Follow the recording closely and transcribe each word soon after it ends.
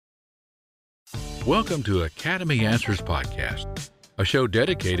Welcome to Academy Answers Podcast, a show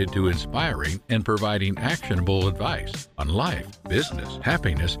dedicated to inspiring and providing actionable advice on life, business,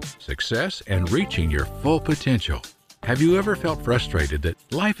 happiness, success, and reaching your full potential. Have you ever felt frustrated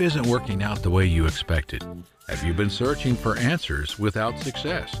that life isn't working out the way you expected? Have you been searching for answers without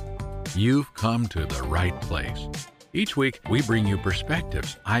success? You've come to the right place. Each week, we bring you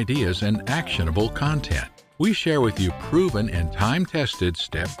perspectives, ideas, and actionable content. We share with you proven and time-tested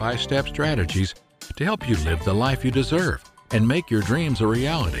step-by-step strategies to help you live the life you deserve and make your dreams a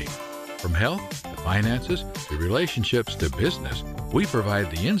reality. From health to finances to relationships to business, we provide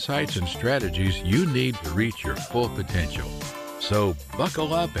the insights and strategies you need to reach your full potential. So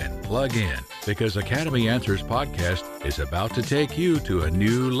buckle up and plug in, because Academy Answers Podcast is about to take you to a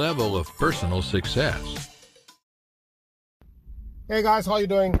new level of personal success. Hey guys, how you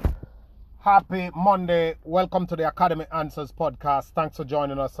doing? Happy Monday. Welcome to the Academy Answers Podcast. Thanks for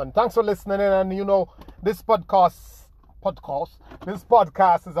joining us and thanks for listening in. And you know, this podcast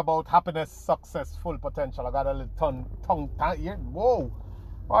is about happiness, success, full potential. I got a little tongue here. Whoa,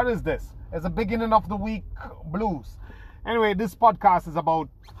 what is this? It's the beginning of the week blues. Anyway, this podcast is about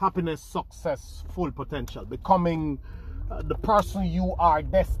happiness, success, full potential, becoming the person you are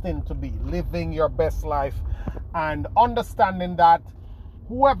destined to be, living your best life, and understanding that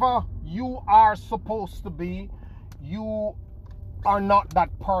whoever you are supposed to be, you are not that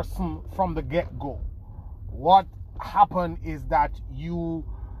person from the get-go. What happened is that you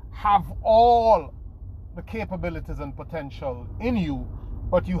have all the capabilities and potential in you,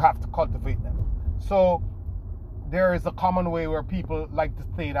 but you have to cultivate them. So there is a common way where people like to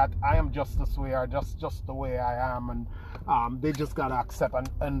say that I am just this way, or just the way I am, and they just gotta accept,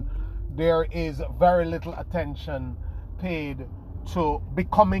 and there is very little attention paid to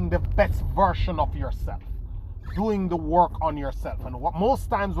becoming the best version of yourself, doing the work on yourself. And what most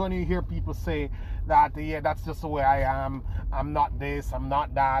times when you hear people say that, yeah, that's just the way I am, I'm not this, I'm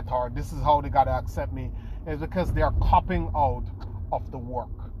not that, or this is how they gotta accept me, is because they're copping out of the work.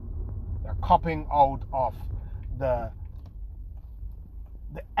 They're copping out of the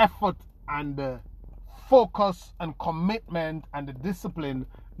effort and the focus and commitment and the discipline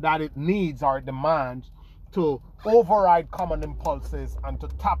that it needs or it demands to override common impulses and to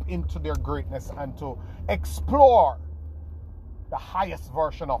tap into their greatness and to explore the highest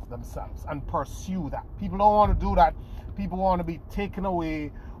version of themselves and pursue that. People don't want to do that. People want to be taken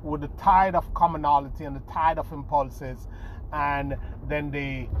away with the tide of commonality and the tide of impulses, and then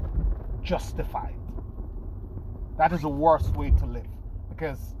they justify it. That is the worst way to live,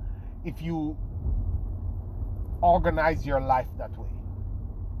 because if you organize your life that way,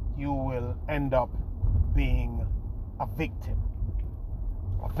 you will end up being a victim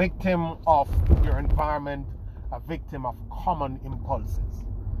of your environment, a victim of common impulses,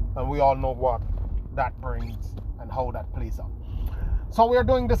 and we all know what that brings and how that plays out. So we are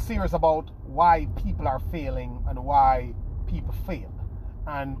doing this series about why people are failing and why people fail,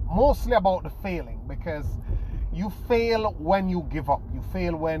 and mostly about the failing, because you fail when you give up, you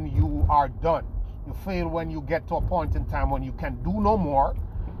fail when you are done, you fail when you get to a point in time when you can do no more,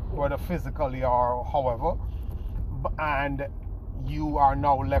 whether physically or however, and you are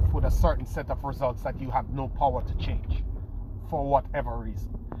now left with a certain set of results that you have no power to change for whatever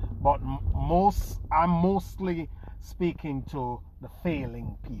reason. But I'm mostly speaking to the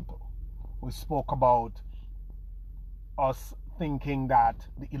failing people. We spoke about us thinking that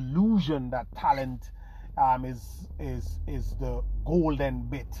the illusion that talent is the golden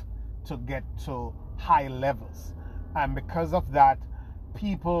bit to get to high levels, and because of that,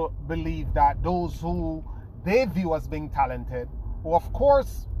 people believe that those who they view as being talented, well, of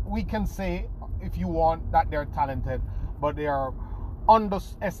course we can say, if you want, that they're talented, but they are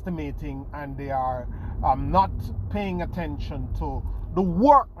underestimating and they are not paying attention to the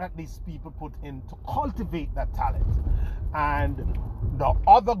work that these people put in to cultivate that talent. And the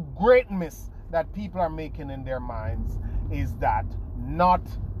other great miss that people are making in their minds is that not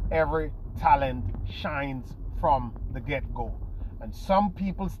every talent shines from the get-go. And some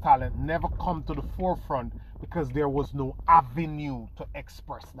people's talent never come to the forefront because there was no avenue to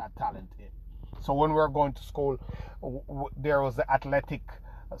express that talent in. So when we were going to school, there was the athletic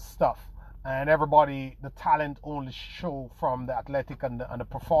stuff, and everybody, the talent only show from the athletic and the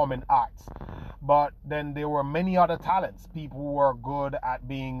performing arts. But then there were many other talents. People who were good at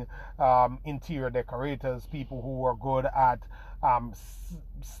being interior decorators, people who were good at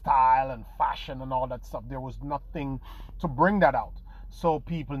style and fashion and all that stuff. There was nothing to bring that out. So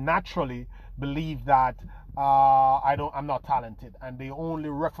people naturally believe that I'm not talented, and they only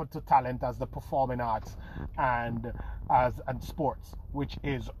refer to talent as the performing arts and sports, which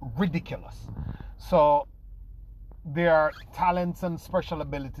is ridiculous. So their talents and special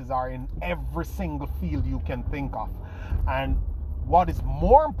abilities are in every single field you can think of. And what is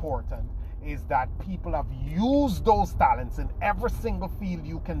more important is that people have used those talents in every single field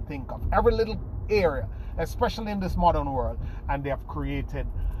you can think of, every little area, especially in this modern world, and they have created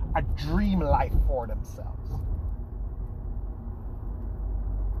a dream life for themselves.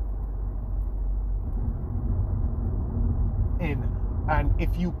 And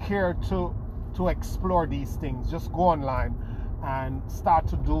if you care to explore these things, just go online and start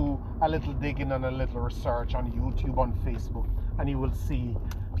to do a little digging and a little research on YouTube, on Facebook, and you will see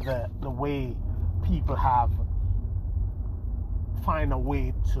the way people have find a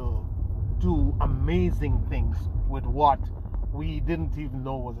way to do amazing things with what we didn't even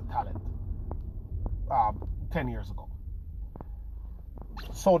know was a talent 10 years ago.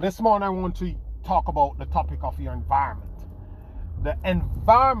 So this morning I want to talk about the topic of your environment. The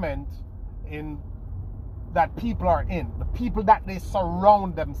environment that people are in, the people that they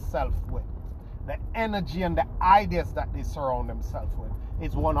surround themselves with, the energy and the ideas that they surround themselves with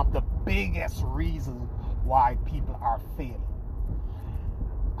is one of the biggest reasons why people are failing.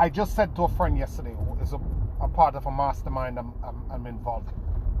 I just said to a friend yesterday who is a part of a mastermind I'm involved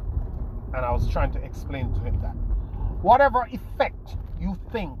in, and I was trying to explain to him that whatever effect you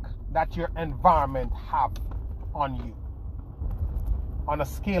think that your environment have on you, on a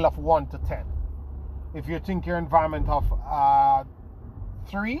scale of 1 to 10, if you think your environment of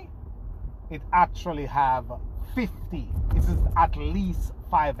 3, it actually have 50. This is at least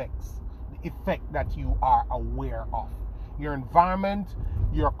 5x the effect that you are aware of. Your environment,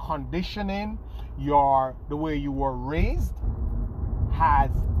 your conditioning, the way you were raised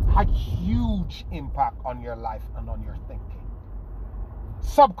has a huge impact on your life and on your thinking.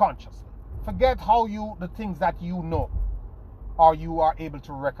 Subconsciously. Forget the things that you know or you are able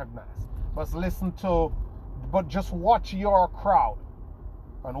to recognize. But just watch your crowd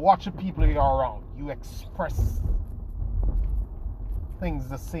and watch the people you're around. You express things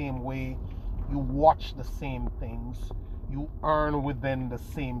the same way. You watch the same things. You earn within the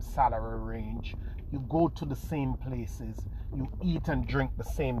same salary range. You go to the same places. You eat and drink the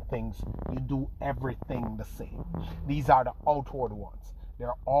same things. You do everything the same. These are the outward ones.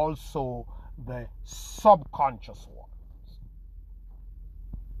 They're also the subconscious ones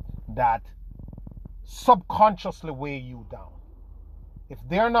that subconsciously weigh you down. If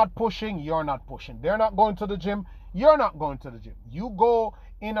they're not pushing, you're not pushing. They're not going to the gym, you're not going to the gym. You go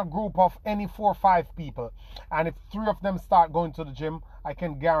in a group of any 4 or 5 people, and if 3 of them start going to the gym, I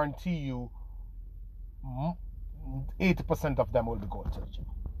can guarantee you 80% of them will be going to the gym.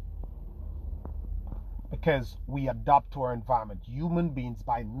 Because we adapt to our environment. Human beings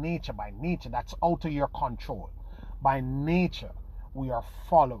by nature, that's out of your control. By nature, we are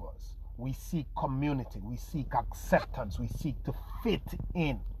followers. We seek community. We seek acceptance. We seek to fit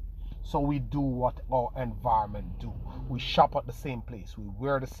in. So we do what our environment do. We shop at the same place. We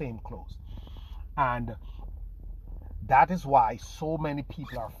wear the same clothes. And that is why so many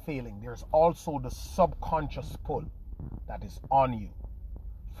people are failing. There's also the subconscious pull that is on you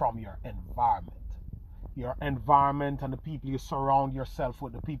from your environment. Your environment and the people you surround yourself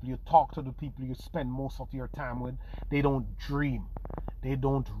with, the people you talk to, the people you spend most of your time with, they don't dream. They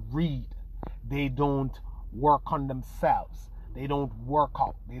don't read. They don't work on themselves. They don't work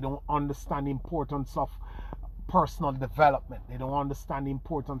out. They don't understand the importance of personal development. They don't understand the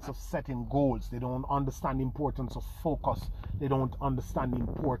importance of setting goals. They don't understand the importance of focus. They don't understand the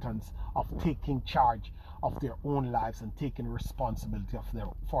importance of taking charge of their own lives and taking responsibility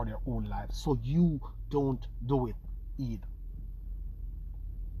for their own lives. So you don't do it either.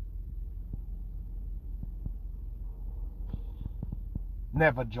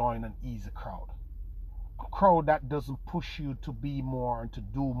 Never join an easy crowd. A crowd that doesn't push you to be more and to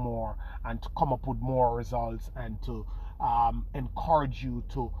do more and to come up with more results and to encourage you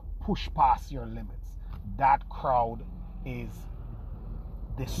to push past your limits. That crowd is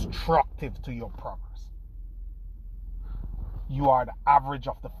destructive to your progress. You are the average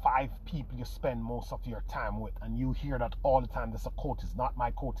of the 5 people you spend most of your time with, and you hear that all the time. This is a quote. It's not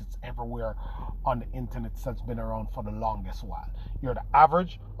my quote. It's everywhere on the internet. It's been around for the longest while. You're the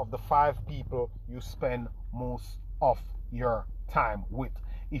average of the 5 people you spend most of your time with.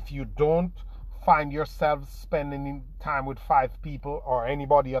 If you don't find yourself spending time with 5 people or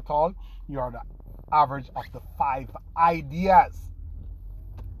anybody at all, you're the average of the 5 ideas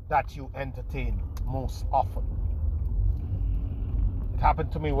that you entertain most often. It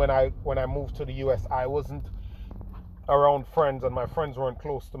happened to me when I moved to the US. I wasn't around friends, and my friends weren't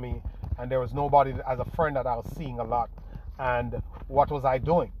close to me, and there was nobody as a friend that I was seeing a lot. And what was I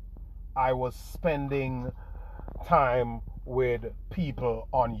doing? I was spending time with people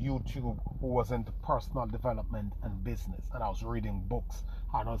on YouTube who was into personal development and business, and I was reading books,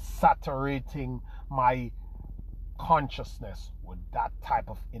 and I was saturating my consciousness with that type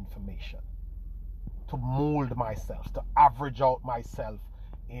of information to mold myself, to average out myself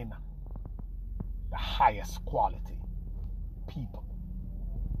in the highest quality people.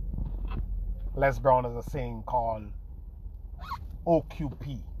 Les Brown has a saying called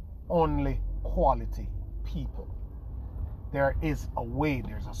OQP, only quality people. There is a way,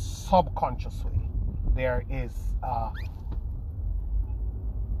 there's a subconscious way, there is a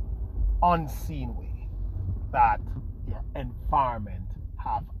unseen way that your environment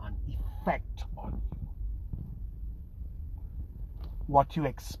have an effect on you. What you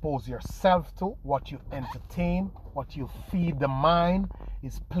expose yourself to, what you entertain, what you feed the mind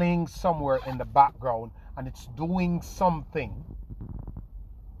is playing somewhere in the background, and it's doing something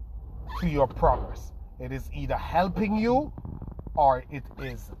to your progress. It is either helping you or it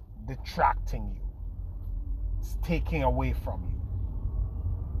is detracting you. It's taking away from you.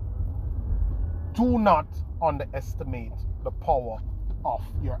 Do not underestimate the power of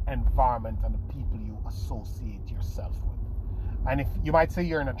your environment and the people you associate yourself with. And if you might say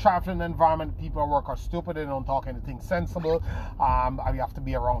you're in a traveling environment, people at work are stupid, they don't talk anything sensible, you have to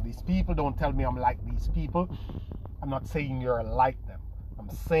be around these people, don't tell me I'm like these people. I'm not saying you're like them. I'm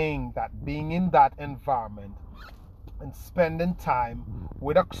saying that being in that environment and spending time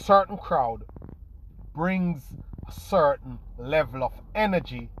with a certain crowd brings a certain level of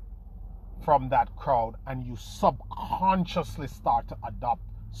energy from that crowd, and you subconsciously start to adopt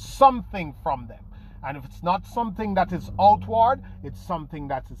something from them. And if it's not something that is outward, it's something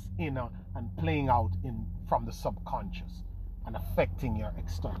that is inner and playing out from the subconscious and affecting your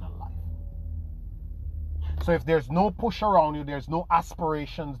external life. So if there's no push around you, there's no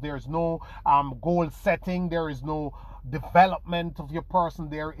aspirations, there's no goal setting, there is no development of your person,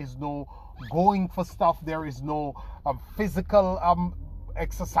 there is no going for stuff, there is no physical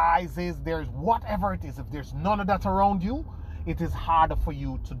exercises, there's whatever it is, if there's none of that around you, it is harder for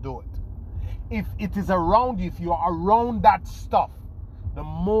you to do it. If it is around you, if you are around that stuff, the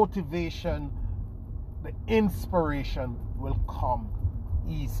motivation, the inspiration will come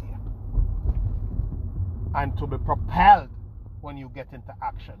easier. And to be propelled when you get into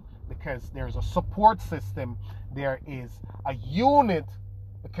action, because there's a support system, there is a unit,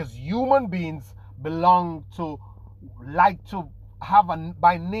 because human beings belong to, like to have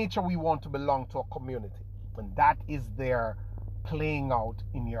by nature we want to belong to a community, and that is there playing out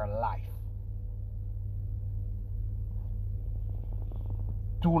in your life.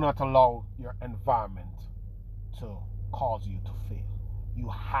 Do not allow your environment to cause you to fail. You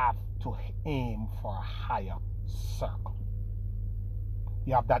have to aim for a higher circle.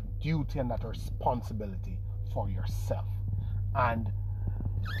 You have that duty and that responsibility for yourself. And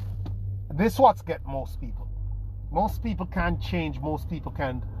this is what's get most people. Most people can't change. Most people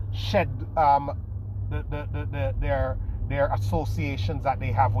can shed their associations that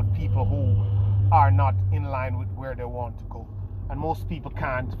they have with people who are not in line with where they want to go. And most people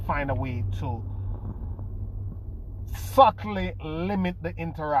can't find a way to subtly limit the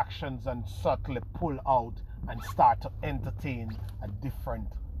interactions and subtly pull out and start to entertain a different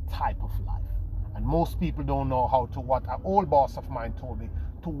type of life. And most people don't know how to, what an old boss of mine told me,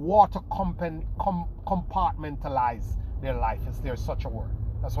 to water compartmentalize their life, is there such a word.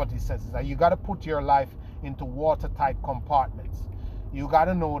 That's what he says, is that you got to put your life into watertight compartments. You got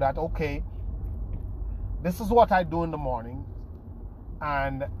to know that, okay, this is what I do in the morning,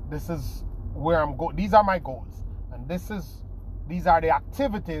 and this is where I'm going. These are my goals, and these are the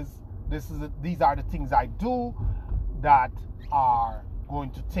activities. These are the things I do that are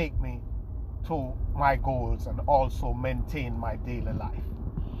going to take me to my goals and also maintain my daily life.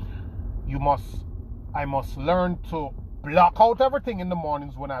 I must learn to block out everything in the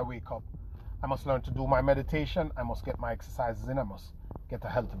mornings when I wake up. I must learn to do my meditation. I must get my exercises in. I must get a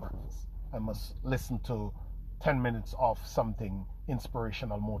healthy breakfast. I must listen to 10 minutes of something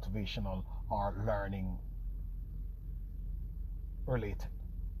inspirational, motivational, or learning related.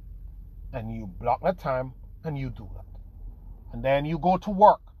 And you block that time and you do that. And then you go to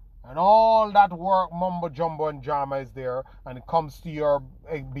work, and all that work mumbo jumbo and drama is there, and it comes to your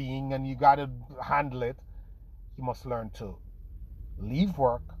being, and you got to handle it. You must learn to leave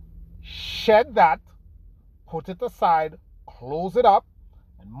work, shed that, put it aside, close it up,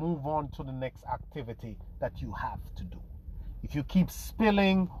 and move on to the next activity that you have to do. If you keep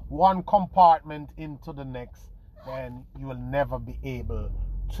spilling one compartment into the next, then you will never be able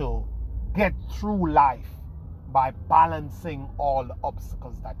to get through life by balancing all the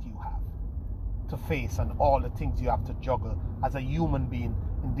obstacles that you have to face and all the things you have to juggle as a human being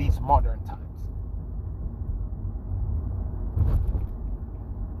in these modern times.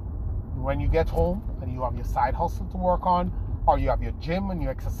 When you get home and you have your side hustle to work on, or you have your gym and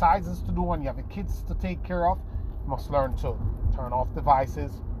your exercises to do, and you have your kids to take care of, you must learn to turn off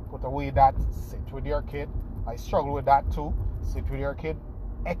devices, put away that, sit with your kid. I struggle with that too. Sit with your kid,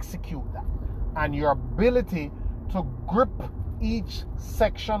 execute that. And your ability to grip each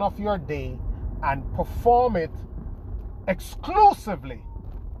section of your day and perform it exclusively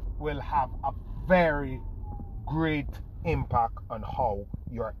will have a very great impact on how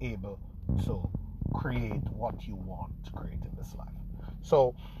you're able to create what you want to create in this life.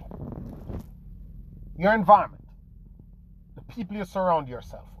 So, your environment, the people you surround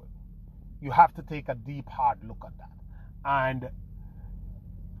yourself with, you have to take a deep, hard look at that. And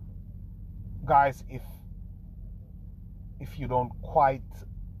guys, if you don't quite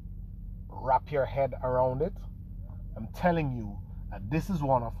wrap your head around it, I'm telling you that this is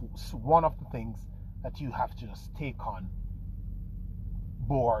one of the things that you have to just take on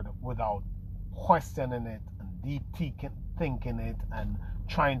board without questioning it and deep thinking it and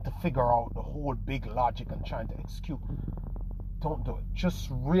trying to figure out the whole big logic and trying to execute. Don't do it. Just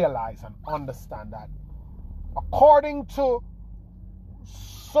realize and understand that according to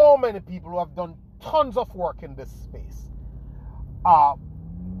so many people who have done tons of work in this space,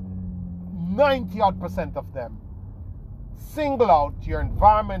 90% of them single out your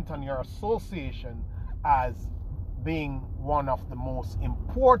environment and your association as being one of the most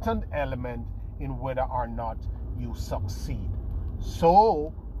important elements in whether or not you succeed.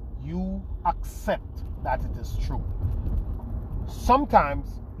 So you accept that it is true.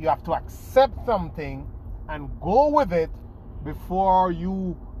 Sometimes you have to accept something and go with it before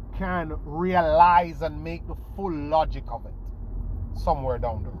you can realize and make the full logic of it somewhere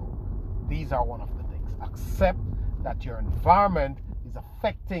down the road. These are one of the things. Accept that your environment is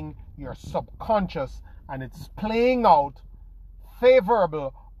affecting your subconscious and it's playing out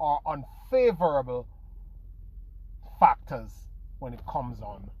favorable or unfavorable factors when it comes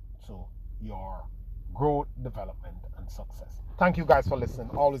on to your growth, development, and success. Thank you guys for listening.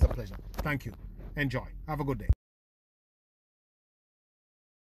 Always a pleasure. Thank you. Enjoy. Have a good day.